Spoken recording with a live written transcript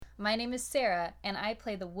My name is Sarah, and I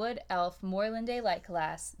play the Wood Elf Morlinde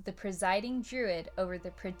Lightclass, the presiding druid over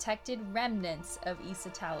the protected remnants of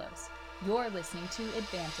Issa Talos. You're listening to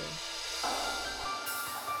Advantage.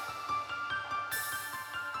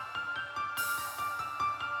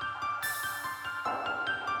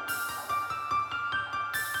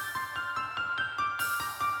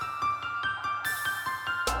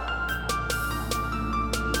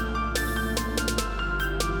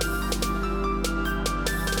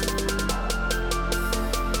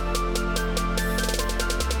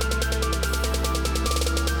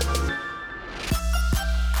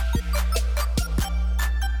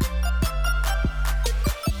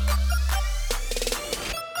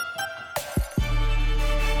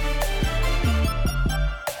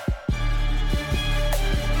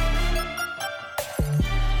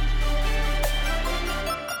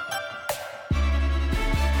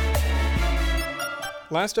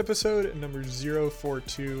 Last episode, number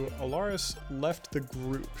 042, Alaris left the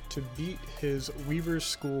group to beat his Weaver's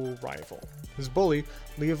School rival. His bully,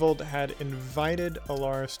 Leovold, had invited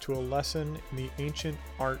Alaris to a lesson in the ancient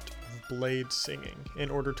art of blade singing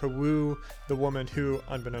in order to woo the woman who,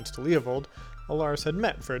 unbeknownst to Leovold, Alaris had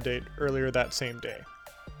met for a date earlier that same day.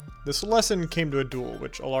 This lesson came to a duel,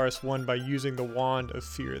 which Alaris won by using the Wand of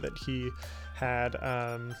Fear that he had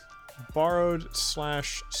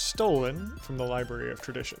borrowed/stolen from the Library of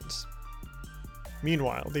Traditions.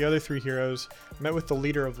 Meanwhile, the other three heroes met with the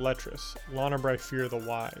leader of Letras, Lana Bryfear the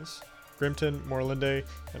Wise. Grimton, Morlinde,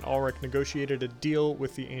 and Ulrich negotiated a deal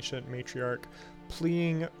with the ancient matriarch,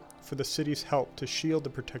 pleading for the city's help to shield the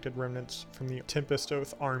protected remnants from the Tempest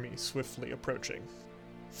Oath army swiftly approaching.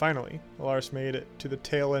 Finally, Alaris made it to the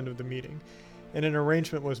tail end of the meeting, and an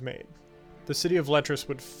arrangement was made. The city of Letras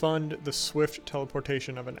would fund the swift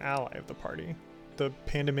teleportation of an ally of the party, the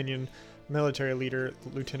Pandemonium military leader,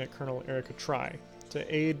 Lieutenant Colonel Erica Try, to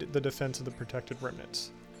aid the defense of the protected remnants,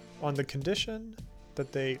 on the condition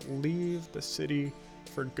that they leave the city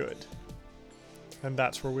for good. And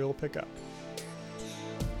that's where we'll pick up.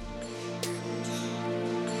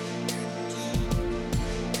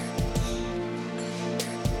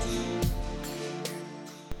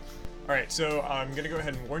 Alright, so I'm going to go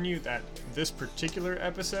ahead and warn you that this particular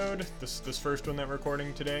episode, this first one that we're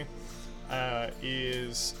recording today,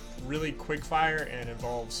 is really quickfire and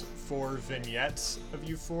involves 4 vignettes of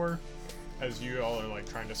you 4, as you all are like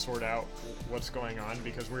trying to sort out what's going on,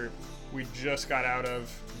 because we just got out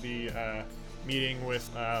of the meeting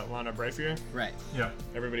with Lana Bryfear. Right. Yeah.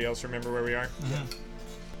 Everybody else remember where we are?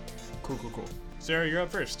 Mm-hmm. Cool. Sarah, you're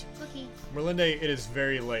up first. Okay. Morlinde, it is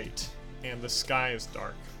very late, and the sky is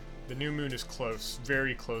dark. The new moon is close,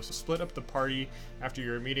 very close. Split up the party after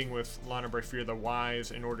your meeting with Lana Bryfear the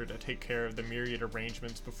Wise in order to take care of the myriad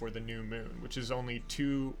arrangements before the new moon, which is only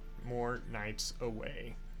 2 more nights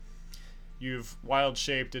away. You've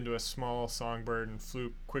wild-shaped into a small songbird and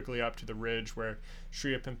flew quickly up to the ridge where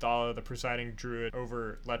Shriya Pinthala, the presiding druid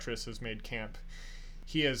over Letras, has made camp.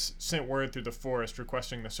 He has sent word through the forest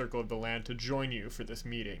requesting the Circle of the Land to join you for this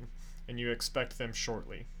meeting, and you expect them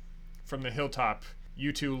shortly. From the hilltop,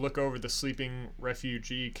 you two look over the sleeping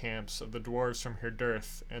refugee camps of the dwarves from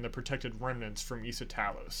Hirdirth and the protected remnants from Issa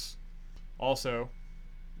Talos. Also,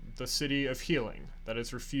 the city of healing that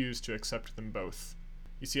has refused to accept them both.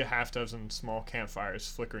 You see a half-dozen small campfires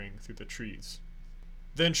flickering through the trees.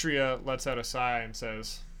 Then Shriya lets out a sigh and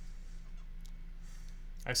says,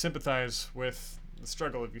 I sympathize with the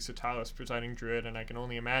struggle of Issa Talos, presiding druid, and I can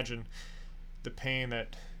only imagine the pain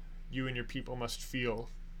that you and your people must feel.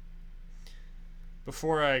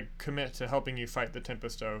 Before I commit to helping you fight the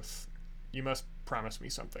Tempest Oath, you must promise me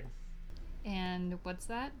something. And what's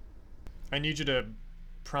that? I need you to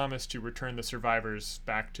promise to return the survivors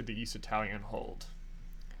back to the East Italian hold.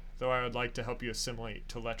 Though I would like to help you assimilate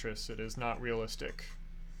to Letras, it is not realistic.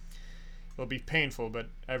 It'll be painful, but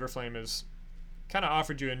Everflame has kind of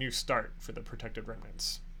offered you a new start for the protected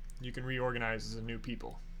remnants. You can reorganize as a new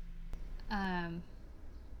people. I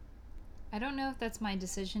don't know if that's my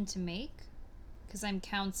decision to make, because I'm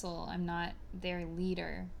council, I'm not their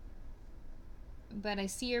leader. But I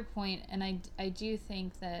see your point, and I do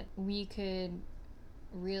think that we could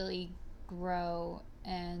really grow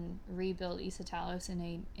and rebuild Issa Talos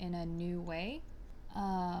in a new way.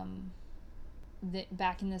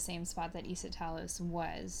 Back in the same spot that Issa Talos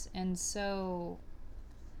was. And so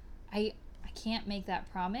I can't make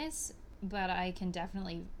that promise, but I can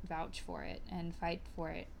definitely vouch for it and fight for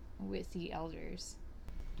it with the elders.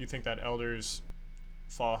 Do you think that elders,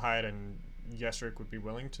 Fallhide and Yesric, would be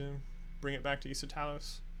willing to bring it back to Issa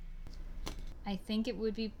Talos? I think it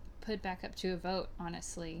would be put back up to a vote,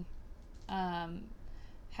 honestly.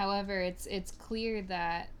 However, it's clear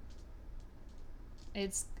that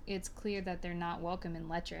it's clear that they're not welcome in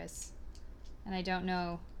Letras, and I don't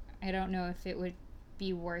know if it would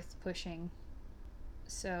be worth pushing.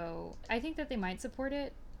 So I think that they might support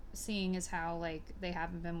it, seeing as how like they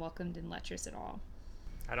haven't been welcomed in Letras at all.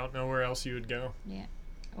 I don't know where else you would go. Yeah.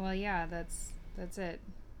 Well, yeah, that's it.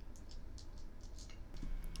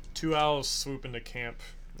 Two owls swoop into camp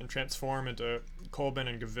and transform into Kolben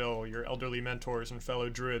and Gavil, your elderly mentors and fellow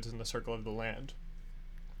druids in the Circle of the Land.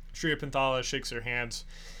 Shriya Pinthala shakes their hands.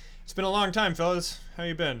 "It's been a long time, fellas. How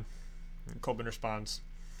you been?" And Kolben responds,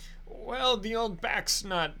 "Well, the old back's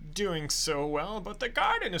not doing so well, but the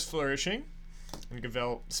garden is flourishing." And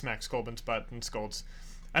Gavil smacks Kolben's butt and scolds,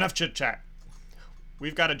 "Enough chit-chat.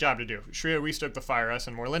 We've got a job to do. Shriya, restoke the fire us,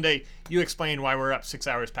 and Morlinde, you explain why we're up 6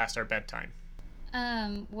 hours past our bedtime."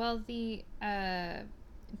 Well, the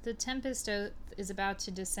Tempest Oath is about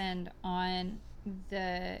to descend on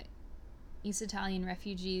the East Italian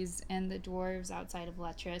refugees and the dwarves outside of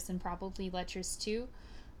Letras, and probably Letras too.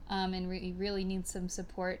 And we really need some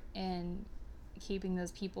support in keeping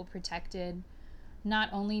those people protected,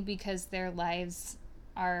 not only because their lives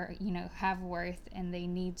are, have worth and they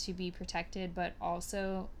need to be protected, but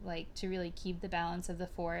also like to really keep the balance of the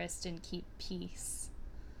forest and keep peace.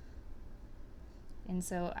 And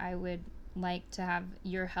so I would like to have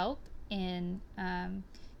your help in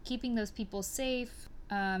keeping those people safe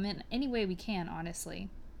in any way we can, honestly.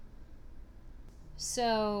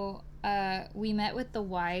 So we met with the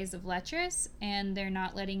Wise of Letras, and they're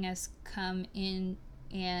not letting us come in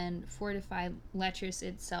and fortify Letras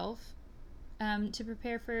itself to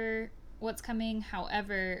prepare for what's coming.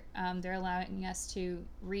 However, they're allowing us to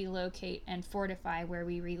relocate and fortify where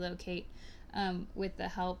we relocate with the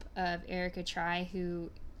help of Erica Try,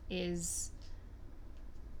 who is,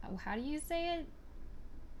 how do you say it?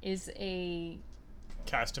 Is a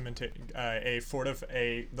the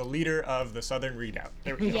leader of the Southern Redoubt.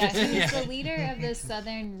 There we go. Yeah, he's the leader of the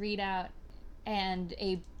Southern Redoubt and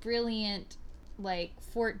a brilliant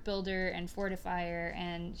fort builder and fortifier,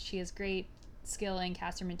 and she has great skill in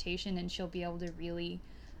castermentation, and she'll be able to really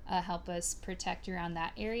help us protect around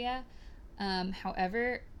that area.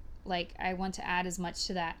 However, I want to add as much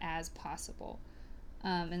to that as possible,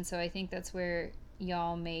 and so I think that's where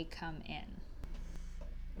y'all may come in.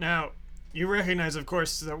 Now, you recognize, of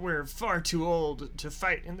course, that we're far too old to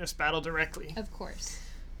fight in this battle directly. Of course.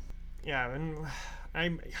 Yeah, and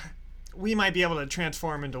we might be able to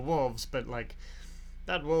transform into wolves, but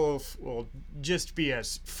that wolf will just be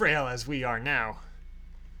as frail as we are now.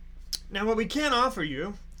 Now, what we can offer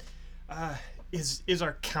you is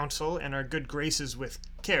our counsel and our good graces with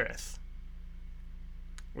Kareth.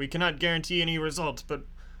 We cannot guarantee any results, but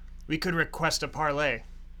we could request a parley.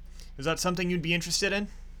 Is that something you'd be interested in?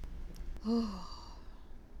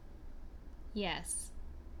 Yes.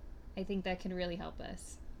 I think that could really help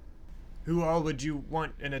us. Who all would you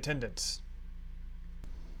want in attendance?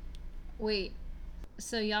 Wait,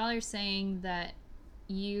 so y'all are saying that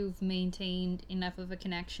you've maintained enough of a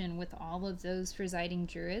connection with all of those presiding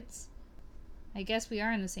druids? I guess we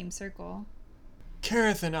are in the same circle.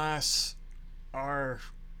 Kareth and us are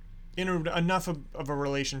in enough of a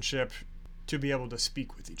relationship to be able to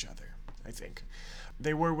speak with each other, I think.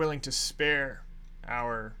 They were willing to spare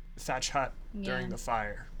our thatch hut during the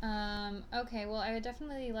fire. Okay, well, I would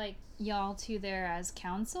definitely like y'all two there as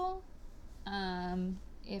counsel,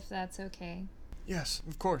 if that's okay. Yes,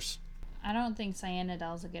 of course. I don't think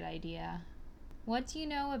Cyanidal's a good idea. What do you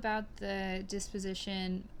know about the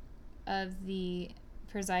disposition of the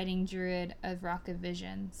presiding druid of Rock of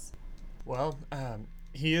Visions? Well,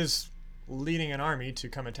 he is leading an army to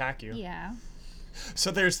come attack you. Yeah. So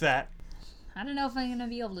there's that. I don't know if I'm going to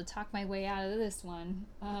be able to talk my way out of this one.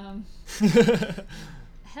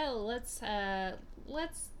 Hell, let's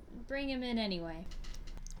bring him in anyway.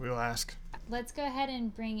 We'll ask. Let's go ahead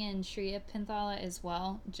and bring in Shriya Pinthala as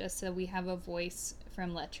well, just so we have a voice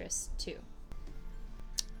from Letras too.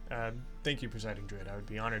 Thank you, Presiding Druid. I would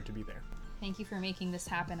be honored to be there. Thank you for making this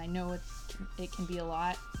happen. I know it can be a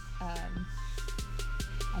lot. I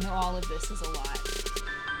know all of this is a lot.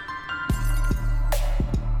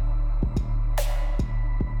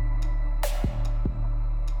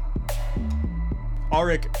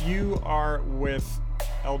 Ulrich, you are with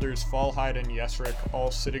Elders Fallhide and Yesric all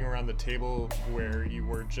sitting around the table where you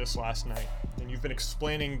were just last night. And you've been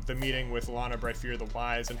explaining the meeting with Lana Brightfear the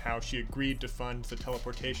Wise and how she agreed to fund the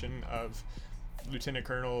teleportation of Lieutenant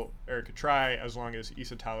Colonel Erica Try as long as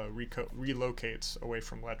Isatala relocates away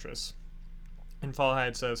from Letras. And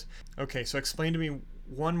Fallhide says, "Okay, so explain to me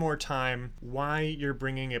one more time why you're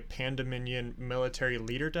bringing a Pandemonian military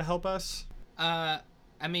leader to help us?"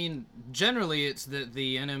 I mean, generally it's that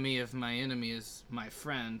the enemy of my enemy is my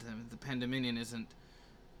friend. I mean, the Pandominion isn't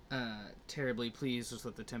terribly pleased with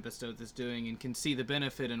what the Tempest Oath is doing and can see the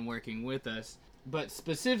benefit in working with us. But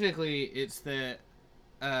specifically, it's that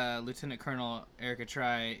Lieutenant Colonel Erica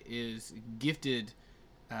Try is gifted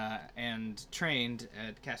and trained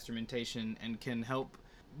at castermentation and can help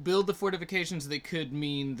build the fortifications that could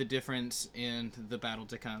mean the difference in the battle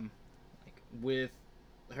to come. Like, with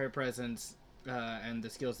her presence and the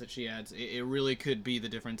skills that she adds, it really could be the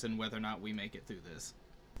difference in whether or not we make it through this.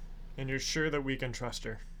 And you're sure that we can trust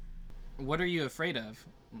her? What are you afraid of?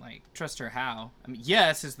 Like, trust her how? I mean,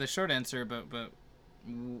 yes is the short answer, but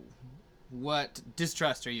what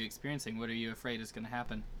distrust are you experiencing? What are you afraid is going to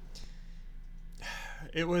happen?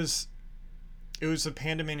 It was the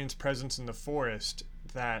Pandominion's presence in the forest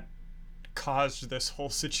that caused this whole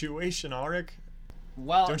situation, Ulrich.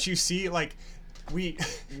 Well, don't you see? Like,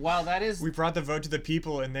 while that is, we brought the vote to the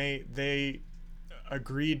people, and they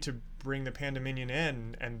agreed to bring the Pandominion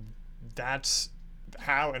in, and that's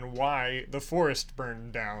how and why the forest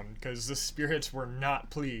burned down, because the spirits were not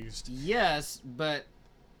pleased. Yes, but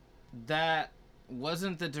that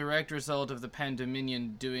wasn't the direct result of the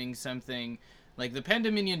Pandominion doing something. Like, the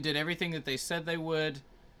Pandominion did everything that they said they would.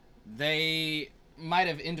 They might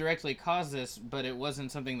have indirectly caused this, but it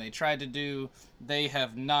wasn't something they tried to do. They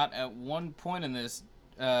have not at one point in this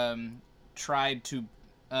tried to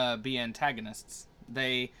be antagonists.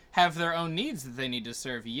 They have their own needs that they need to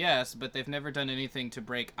serve, yes, but they've never done anything to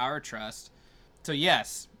break our trust. So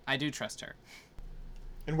yes, I do trust her.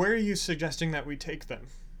 And where are you suggesting that we take them?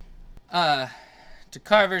 To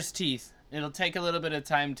Carver's Teeth. It'll take a little bit of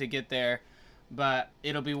time to get there, but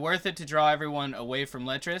it'll be worth it to draw everyone away from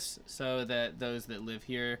Letras so that those that live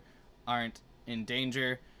here aren't in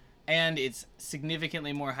danger. And it's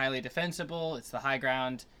significantly more highly defensible. It's the high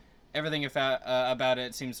ground. Everything about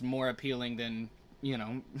it seems more appealing than,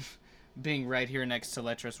 being right here next to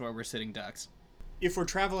Letras where we're sitting ducks. If we're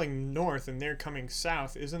traveling north and they're coming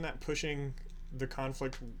south, isn't that pushing the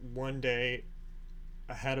conflict one day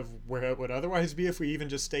ahead of where it would otherwise be if we even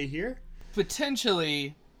just stay here?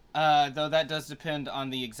 Potentially, though that does depend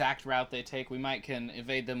on the exact route they take. We might can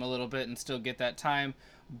evade them a little bit and still get that time.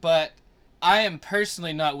 But I am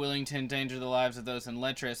personally not willing to endanger the lives of those in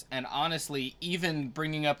Letras, and honestly, even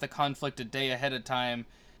bringing up the conflict a day ahead of time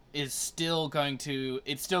is still going to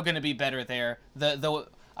be better there.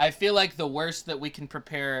 I feel like the worst that we can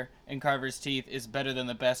prepare in Carver's Teeth is better than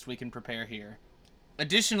the best we can prepare here.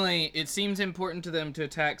 Additionally, it seems important to them to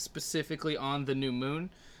attack specifically on the new moon,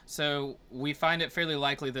 so we find it fairly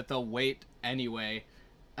likely that they'll wait anyway,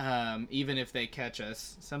 even if they catch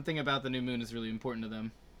us. Something about the new moon is really important to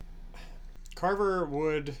them. Carver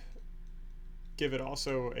would give it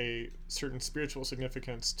also a certain spiritual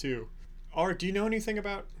significance too. Ulrich, do you know anything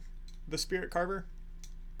about the spirit Carver?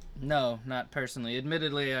 No, not personally.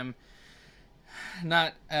 Admittedly, I'm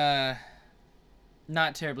not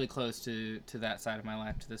terribly close to that side of my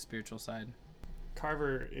life, to the spiritual side.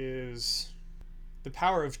 Carver is the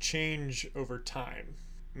power of change over time,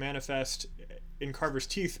 manifest in Carver's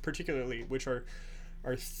Teeth particularly, which are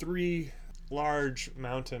three large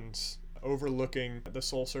mountains overlooking the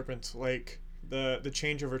Soul Serpent's Lake. The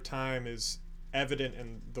change over time is evident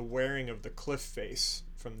in the wearing of the cliff face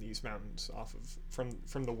from these mountains,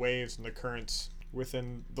 from the waves and the currents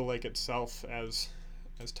within the lake itself as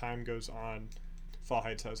time goes on.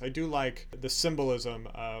 Fallhide says, I do like the symbolism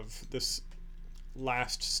of this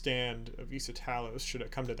last stand of Issa Talos, should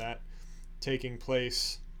it come to that, taking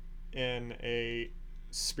place in a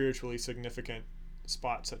spiritually significant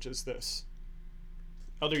spot such as this.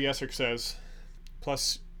 Elder Yesric says,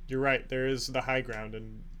 plus, you're right, there is the high ground,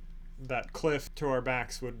 and that cliff to our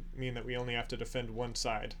backs would mean that we only have to defend one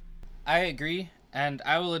side. I agree, and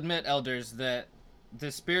I will admit, elders, that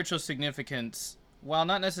the spiritual significance, while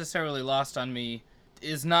not necessarily lost on me,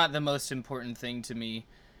 is not the most important thing to me.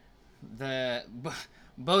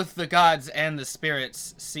 Both the gods and the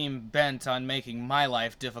spirits seem bent on making my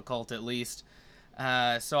life difficult, at least.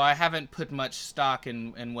 So I haven't put much stock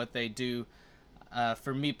in what they do.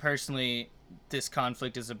 For me personally, this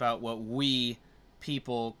conflict is about what we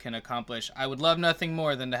people can accomplish. I would love nothing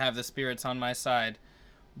more than to have the spirits on my side,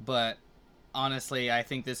 but honestly, I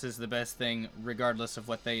think this is the best thing, regardless of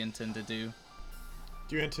what they intend to do.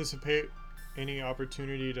 Do you anticipate any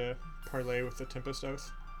opportunity to parlay with the Tempest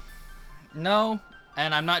Oath? No,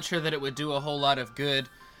 and I'm not sure that it would do a whole lot of good.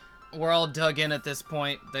 We're all dug in at this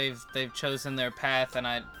point. They've chosen their path,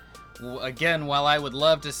 and again, while I would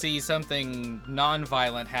love to see something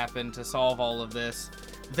non-violent happen to solve all of this,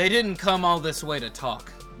 they didn't come all this way to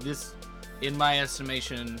talk. in my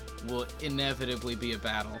estimation, will inevitably be a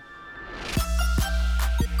battle.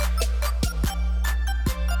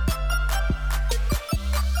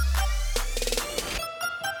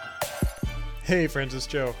 Hey friends, it's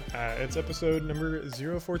Joe. It's episode number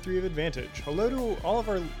 043 of Advantage. Hello to all of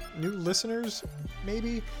our new listeners,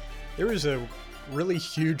 maybe. There was a really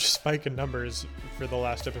huge spike in numbers for the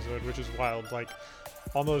last episode, which is wild, like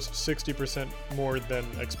almost 60% more than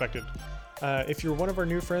expected. If you're one of our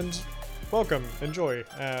new friends, welcome, enjoy.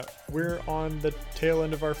 We're on the tail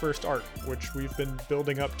end of our first arc, which we've been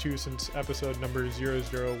building up to since episode number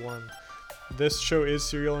 001. This show is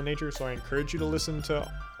serial in nature, so I encourage you to listen to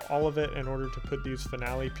all of it in order to put these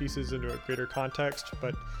finale pieces into a greater context,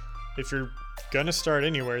 but if you're gonna start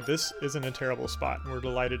anywhere, this isn't a terrible spot, and we're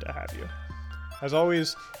delighted to have you. As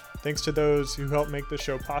always, thanks to those who helped make this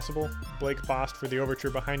show possible: Blake Bost for the overture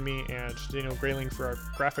behind me, and Daniel Grayling for our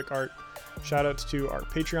graphic art. Shoutouts to our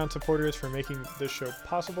Patreon supporters for making this show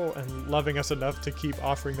possible and loving us enough to keep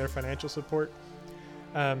offering their financial support.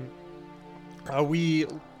 We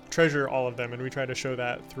treasure all of them, and we try to show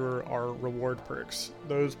that through our reward perks.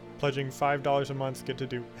 Those pledging $5 a month get to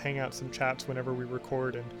do hangouts and chats whenever we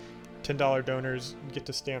record, and $10 donors get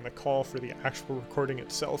to stay on the call for the actual recording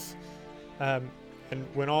itself. And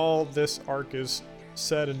when all this arc is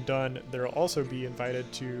said and done, there will also be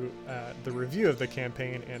invited to the review of the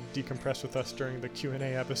campaign and decompress with us during the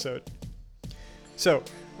Q&A episode. So,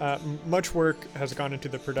 much work has gone into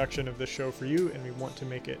the production of this show for you, and we want to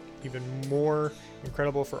make it even more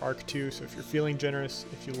incredible for Arc 2. So if you're feeling generous,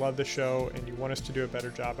 if you love the show, and you want us to do a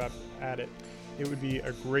better job at it, it would be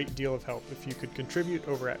a great deal of help if you could contribute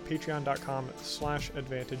over at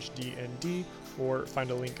patreon.com/advantagednd, or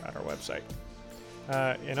find a link at our website.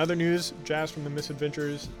 In other news, Jazz from the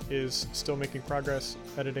Misadventures is still making progress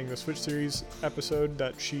editing the Switch Series episode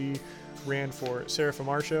that she ran for Seraphim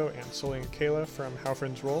Marsho and Sully and Kayla from How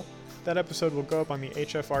Friends Roll. That episode will go up on the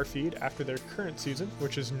HFR feed after their current season,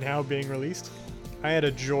 which is now being released. I had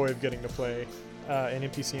a joy of getting to play an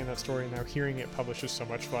NPC in that story, and now hearing it published is so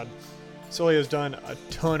much fun. Sully has done a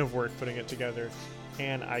ton of work putting it together,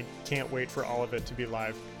 and I can't wait for all of it to be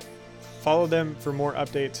live. Follow them for more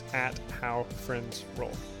updates at How Friends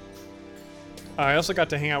Roll. I also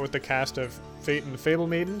got to hang out with the cast of Fate and the Fable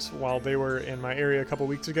Maidens while they were in my area a couple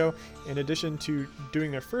weeks ago. In addition to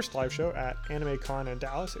doing their first live show at AnimeCon in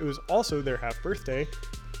Dallas, it was also their half birthday.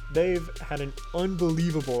 They've had an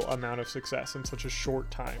unbelievable amount of success in such a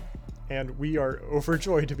short time, and we are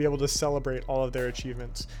overjoyed to be able to celebrate all of their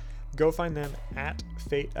achievements. Go find them at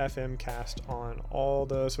FateFMcast on all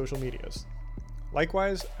the social medias.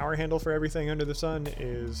 Likewise, our handle for everything under the sun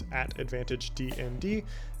is at AdvantageDND.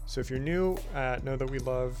 So if you're new, know that we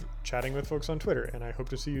love chatting with folks on Twitter, and I hope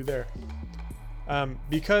to see you there.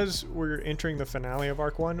 Because we're entering the finale of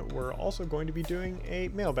Arc 1, we're also going to be doing a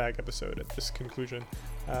mailbag episode at this conclusion.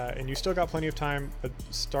 And you still got plenty of time to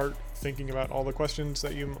start thinking about all the questions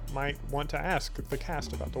that you might want to ask the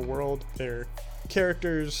cast about the world, their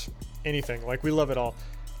characters, anything. Like, we love it all.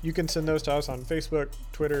 You can send those to us on Facebook,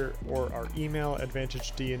 Twitter, or our email,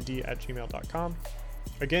 advantagednd@gmail.com.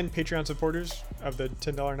 Again, Patreon supporters of the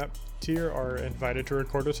 $10 and up tier are invited to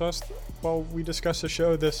record with us while we discuss the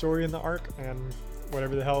show, the story, and the arc, and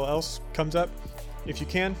whatever the hell else comes up. If you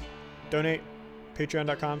can, donate,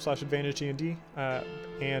 patreon.com/advantagednd,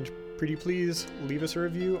 and pretty please leave us a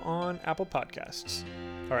review on Apple Podcasts.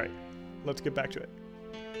 All right, let's get back to it.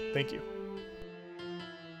 Thank you.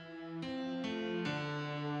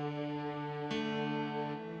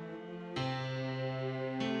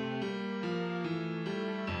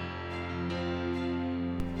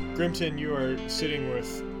 Grimton, you are sitting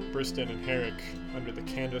with Briston and Herrick under the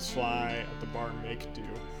canvas fly at the bar Make Do.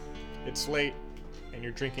 It's late, and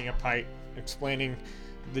you're drinking a pint, explaining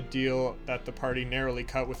the deal that the party narrowly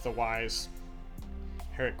cut with the Wise.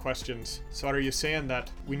 Herrick questions, "So are you saying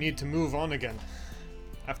that we need to move on again,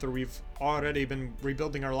 after we've already been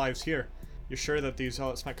rebuilding our lives here? You're sure that these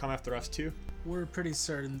zealots might come after us too?" We're pretty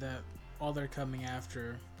certain that all they're coming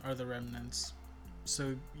after are the remnants,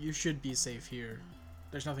 so you should be safe here.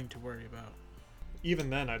 There's nothing to worry about. Even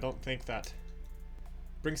then, I don't think that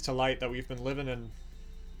brings to light that we've been living in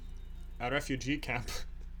a refugee camp,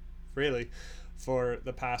 really, for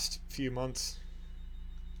the past few months.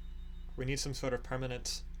 We need some sort of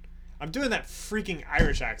permanent... I'm doing that freaking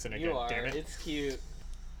Irish accent again, damn it. It's cute.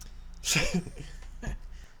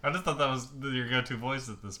 I just thought that was your go-to voice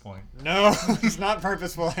at this point. No, it's not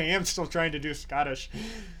purposeful. I am still trying to do Scottish.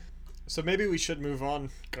 So maybe we should move on,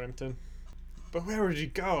 Grimton. But where would you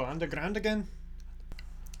go? Underground again?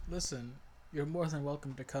 Listen, you're more than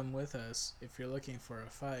welcome to come with us if you're looking for a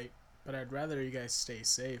fight, but I'd rather you guys stay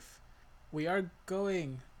safe. We are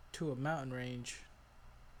going to a mountain range.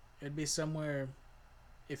 It'd be somewhere,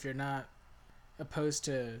 if you're not opposed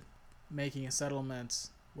to making a settlement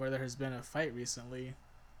where there has been a fight recently,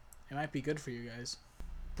 it might be good for you guys.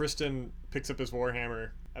 Briston picks up his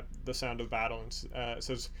warhammer at the sound of battle and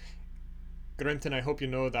says, Grimton, I hope you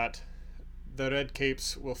know that the Red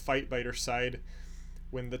Capes will fight by your side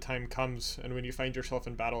when the time comes and when you find yourself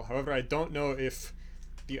in battle. However, I don't know if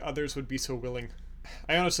the others would be so willing.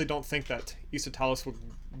 I honestly don't think that Isatalis will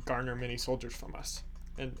garner many soldiers from us.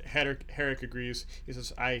 And Herrick agrees. He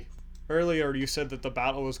says, earlier you said that the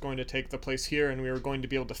battle was going to take the place here and we were going to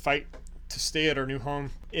be able to fight to stay at our new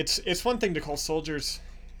home. It's one thing to call soldiers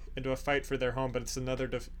into a fight for their home, but it's another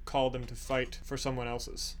to call them to fight for someone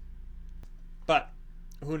else's. But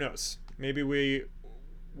who knows? Maybe we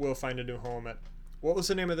will find a new home at... What was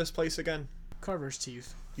the name of this place again? Carver's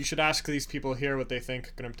Teeth. You should ask these people here what they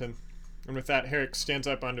think, Grimpton. And with that, Herrick stands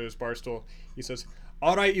up onto his bar stool. He says,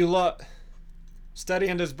 All right, you lot.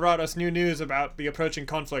 Steadyhand has brought us new news about the approaching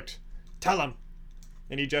conflict. Tell them.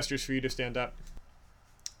 And he gestures for you to stand up.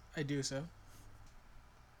 I do so.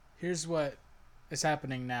 Here's what is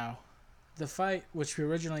happening now. The fight, which we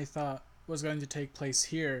originally thought was going to take place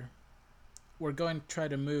here, we're going to try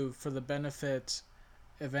to move for the benefit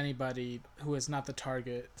of anybody who is not the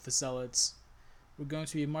target of the Zealots. We're going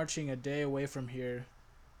to be marching a day away from here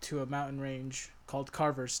to a mountain range called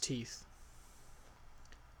Carver's Teeth.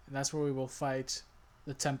 And that's where we will fight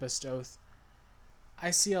the Tempest Oath.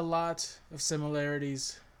 I see a lot of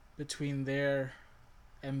similarities between their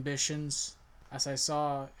ambitions, as I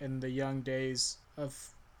saw in the young days of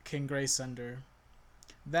King Graysunder.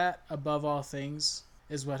 That, above all things,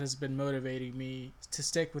 is what has been motivating me to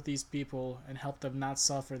stick with these people and help them not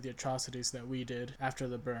suffer the atrocities that we did after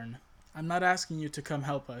the burn. I'm not asking you to come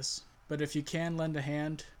help us, but if you can lend a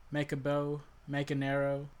hand, make a bow, make an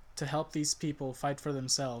arrow, to help these people fight for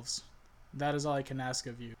themselves, that is all I can ask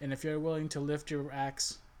of you. And if you're willing to lift your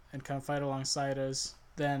axe and come fight alongside us,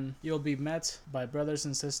 then you'll be met by brothers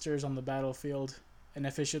and sisters on the battlefield, and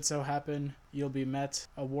if it should so happen, you'll be met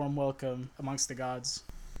a warm welcome amongst the gods.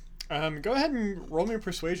 Go ahead and roll me a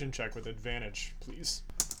persuasion check with advantage, please.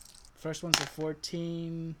 First one's a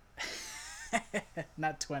 14.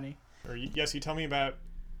 Not 20. Or yes, you tell me about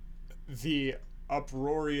the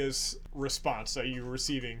uproarious response that you're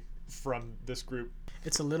receiving from this group.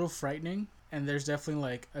 It's a little frightening, and there's definitely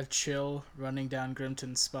like a chill running down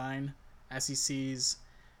Grimton's spine as he sees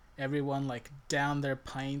everyone like down their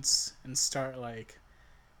pints and start like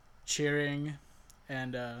cheering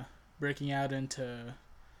and breaking out into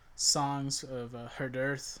songs of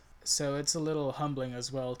Herdirth. So it's a little humbling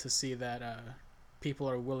as well to see that people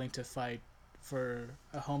are willing to fight for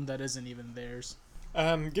a home that isn't even theirs.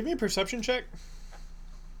 Give me a perception check.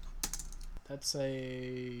 That's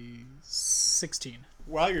a 16.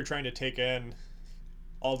 While you're trying to take in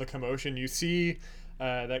all the commotion, you see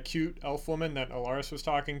that cute elf woman that Alaris was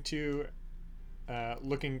talking to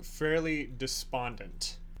looking fairly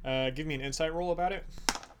despondent. Give me an insight roll about it.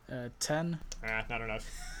 10. Not enough.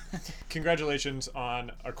 Congratulations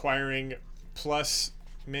on acquiring plus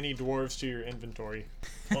many dwarves to your inventory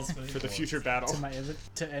for the future battle.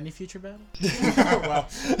 To any future battle? Well,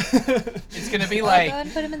 It's gonna be Go like ahead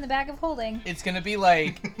and put him in the bag of holding. it's gonna be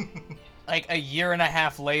like a year and a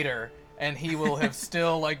half later, and he will have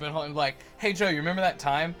still like been holding like, hey Joe, you remember that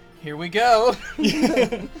time? Here we go.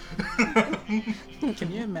 Can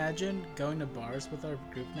you imagine going to bars with our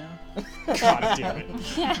group now? God damn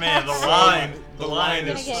it. Man, the line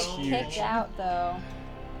You're is gonna get so kicked out though.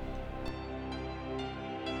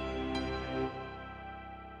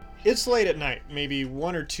 It's late at night, maybe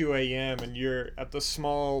 1 or 2 a.m., and you're at the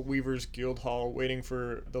small Weaver's Guild Hall waiting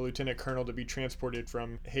for the Lieutenant Colonel to be transported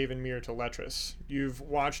from Havenmere to Letras. You've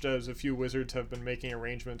watched as a few wizards have been making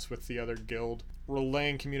arrangements with the other guild,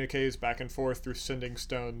 relaying communiques back and forth through sending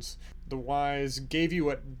stones. The Wise gave you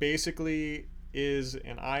what basically is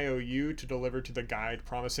an IOU to deliver to the guide,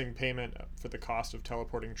 promising payment for the cost of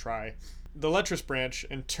teleporting Tri. The Letras branch,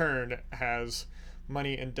 in turn, has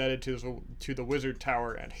money indebted to the Wizard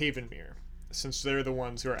Tower at Havenmere, since they're the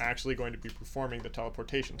ones who are actually going to be performing the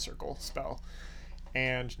teleportation circle spell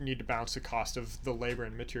and need to balance the cost of the labor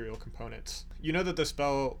and material components. You know that the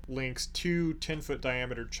spell links 2 10-foot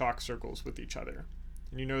diameter chalk circles with each other.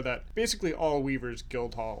 And you know that basically all Weavers'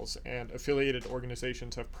 guild halls and affiliated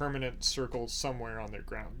organizations have permanent circles somewhere on their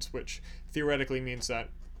grounds, which theoretically means that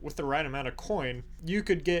with the right amount of coin, you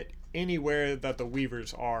could get anywhere that the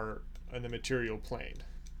Weavers are in the material plane.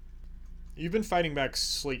 You've been fighting back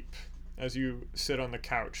sleep as you sit on the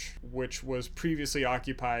couch, which was previously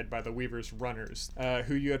occupied by the Weaver's runners,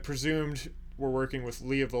 who you had presumed were working with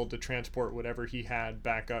Leovold to transport whatever he had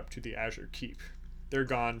back up to the Azure Keep. They're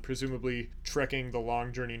gone, presumably trekking the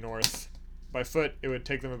long journey north. By foot, it would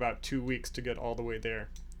take them about 2 weeks to get all the way there.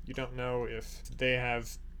 You don't know if they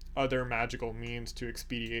have other magical means to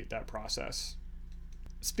expedite that process.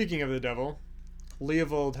 Speaking of the devil,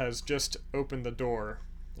 Leovold has just opened the door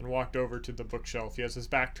and walked over to the bookshelf. He has his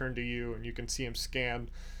back turned to you, and you can see him scan,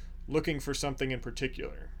 looking for something in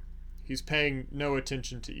particular. He's paying no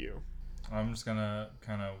attention to you. I'm just gonna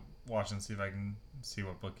kind of watch and see if I can see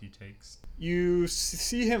what book he takes. You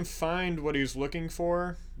see him find what he's looking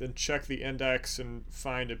for, then check the index and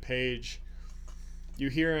find a page. You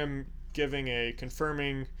hear him giving a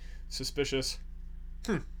confirming, suspicious,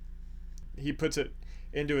 He puts it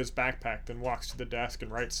into his backpack, then walks to the desk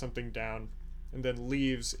and writes something down, and then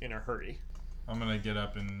leaves in a hurry. I'm gonna get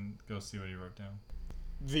up and go see what he wrote down.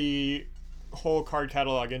 The whole card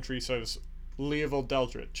catalog entry says Leovold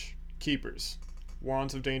Deldrich, Keepers,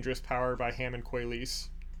 Wands of Dangerous Power by Hammond Quaylise,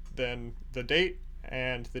 then the date,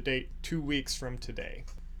 and the date 2 weeks from today,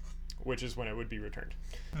 which is when it would be returned.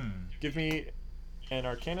 Give me an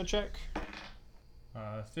Arcana check.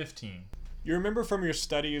 15. You remember from your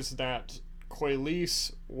studies that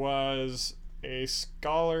Quaylise was a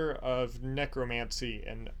scholar of necromancy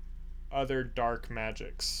and other dark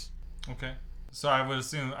magics. Okay. So I would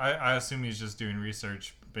assume I assume he's just doing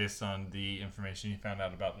research based on the information he found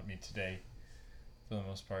out about me today, for the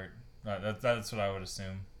most part. That's what I would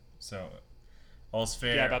assume. So all's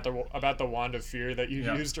fair. Yeah, about the Wand of Fear that you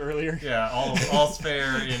used earlier. Yeah, all's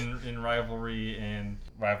fair in rivalry and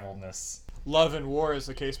rivalness. Love and war, as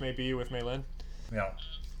the case may be, with Maylin. Yeah.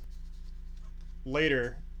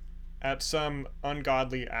 Later, at some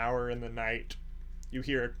ungodly hour in the night, you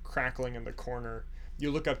hear a crackling in the corner. You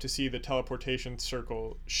look up to see the teleportation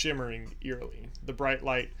circle shimmering eerily. The bright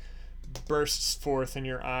light bursts forth and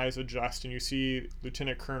your eyes adjust, and you see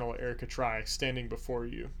Lieutenant Colonel Erica Try standing before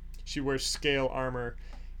you. She wears scale armor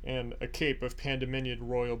and a cape of Pandemonium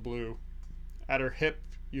royal blue. At her hip,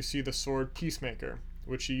 you see the sword Peacemaker,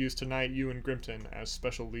 which she used to knight you and Grimton as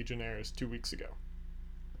Special Legionnaires 2 weeks ago.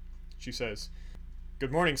 She says,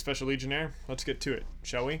 "Good morning, Special Legionnaire. Let's get to it,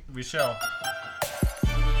 shall we?" We shall.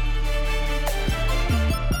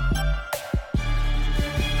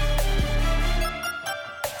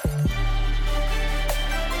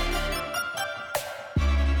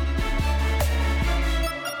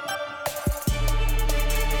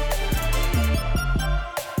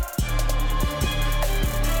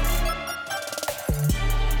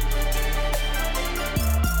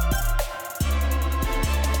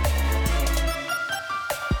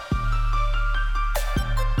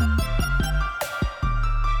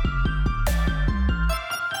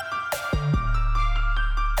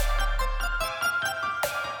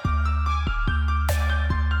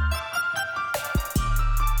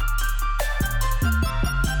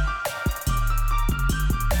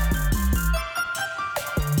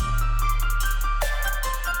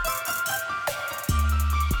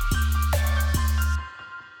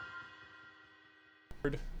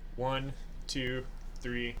 One, two,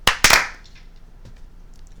 three.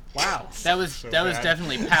 Wow. That was So that was bad.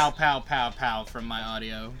 definitely pow pow pow pow from my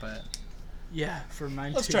audio, but Yeah, for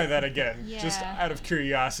mine Let's too. try that again, just Yeah. out of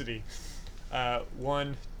curiosity.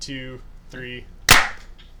 1, 2, 3.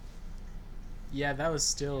 Yeah, that was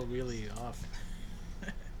still really off.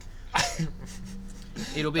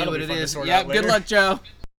 it'll be That'll what be it fun to is. sort Yeah, out good later. luck, Joe.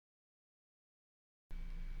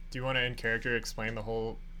 Do you want to, in character, explain the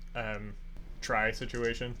whole try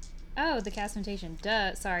situation? Oh, the castation.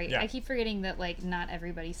 Duh. Sorry. Yeah. I keep forgetting that, like, not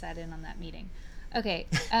everybody sat in on that meeting. Okay.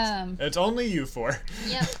 It's only you four.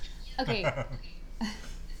 Yep. Okay.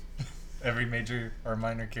 Every major or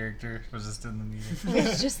minor character was just in the meeting. It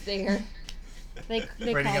was just there. They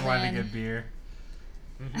Waiting called in line in. to get beer.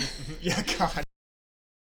 Yeah, God.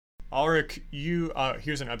 Ulrich, you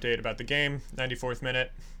here's an update about the game. 94th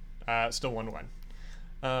minute, still 1-1.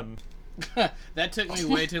 That took me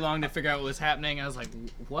way too long to figure out what was happening. I was like,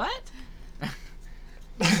 what?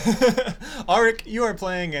 Ulrich, you are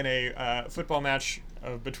playing in a football match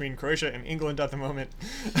between Croatia and England at the moment.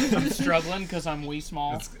 I'm struggling because I'm wee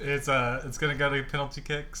small. It's gonna go to penalty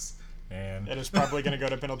kicks, and It is probably going to go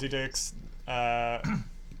to penalty kicks.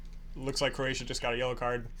 Looks like Croatia just got a yellow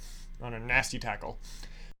card on a nasty tackle.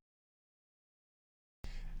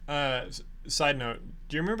 Side note,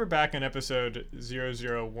 do you remember back in episode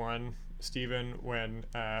 001, Stephen, when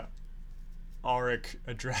Ulrich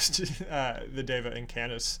addressed the Deva and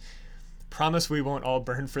Canis Promise we won't all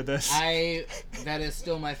burn for this. That is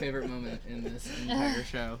still my favorite moment in this entire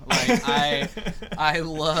show. Like I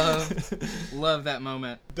love that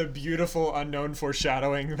moment. The beautiful unknown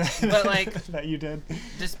foreshadowing But, like, that you did.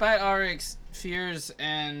 Despite Auric's fears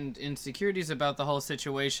and insecurities about the whole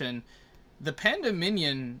situation, the Panda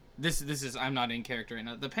Minion, this is, I'm not in character right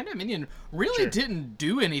now, the Panda Minion really didn't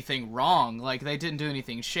do anything wrong. Like, they didn't do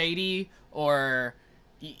anything shady, or,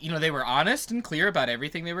 you know, they were honest and clear about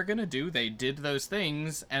everything they were going to do. They did those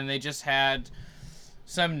things, and they just had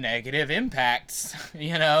some negative impacts,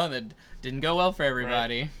 you know, that didn't go well for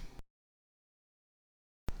everybody.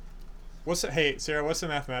 Right. Hey, Sarah, what's the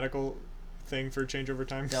mathematical thing for change over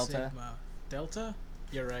time? Delta. Sigma. Delta?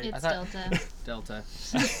 You're right. It's Delta. Delta.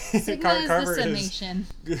 Sigma is the summation.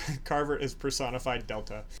 Carver is personified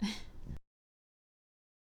Delta.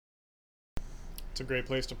 It's a great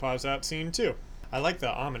place to pause that scene, too. I like the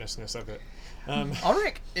ominousness of it.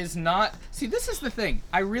 Ulrich is not... See, this is the thing.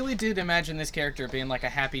 I really did imagine this character being, like, a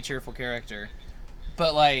happy, cheerful character.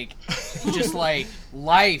 But, like, just, like,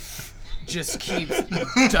 life just keeps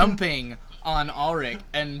dumping on Ulrich.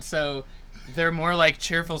 And so their more, like,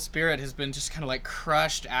 cheerful spirit has been just kind of, like,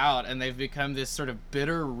 crushed out. And they've become this sort of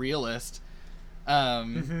bitter realist.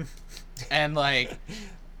 And, like,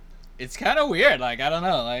 it's kind of weird. Like, I don't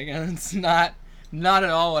know. Like, it's not at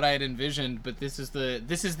all what I had envisioned, but this is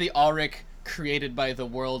the Ulrich created by the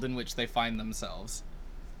world in which they find themselves.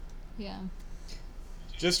 Yeah.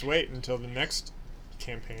 Just wait until the next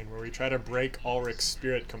campaign where we try to break Ulrich's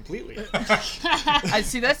spirit completely. I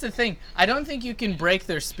see, that's the thing. I don't think you can break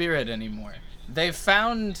their spirit anymore. They've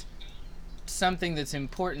found something that's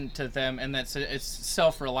important to them, and it's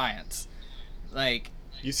self-reliance. Like,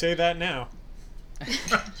 you say that now.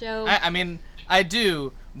 Joe. I mean, I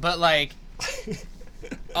do, but, like,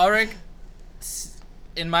 Ulrich,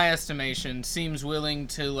 in my estimation, seems willing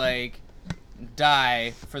to, like,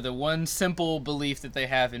 die for the one simple belief that they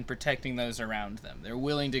have in protecting those around them. They're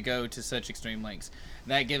willing to go to such extreme lengths.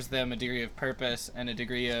 That gives them a degree of purpose and a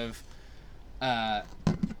degree of,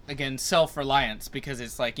 again, self-reliance, because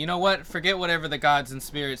it's like, you know what? Forget whatever the gods and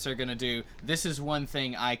spirits are going to do. This is one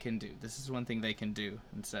thing I can do. This is one thing they can do.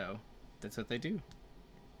 And so that's what they do.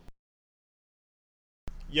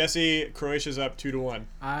 Yessie, Croatia's up 2-1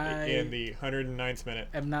 I in the 109th minute.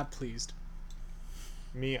 am not pleased,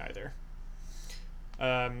 Me either.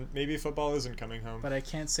 Maybe football isn't coming home. but I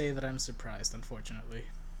can't say that I'm surprised, unfortunately.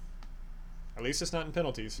 At least it's not in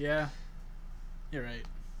penalties. Yeah, you're right.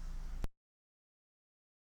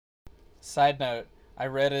 Side note, I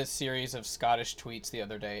read a series of Scottish tweets the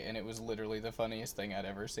other day, and it was literally the funniest thing I'd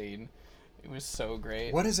ever seen. It was so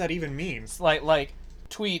great. What does that even mean? It's like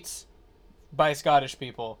tweets by Scottish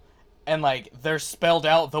people, and, like, they're spelled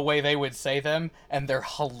out the way they would say them, and they're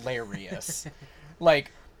hilarious.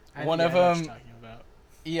 Like, one of I know what them... you're talking about.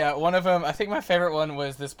 Yeah, one of them, I think my favorite one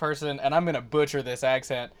was this person, and I'm going to butcher this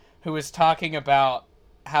accent, who was talking about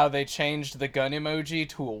how they changed the gun emoji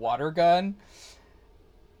to a water gun.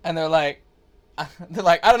 And they're like, I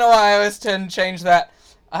don't know why I always tend to change that.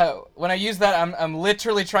 When I use that, I'm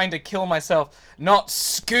literally trying to kill myself, not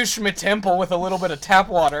scoosh my temple with a little bit of tap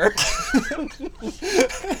water.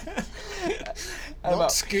 Not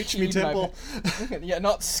scooch me temple. Yeah,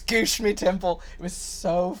 not scoosh me temple. It was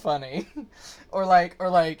so funny. Or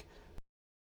like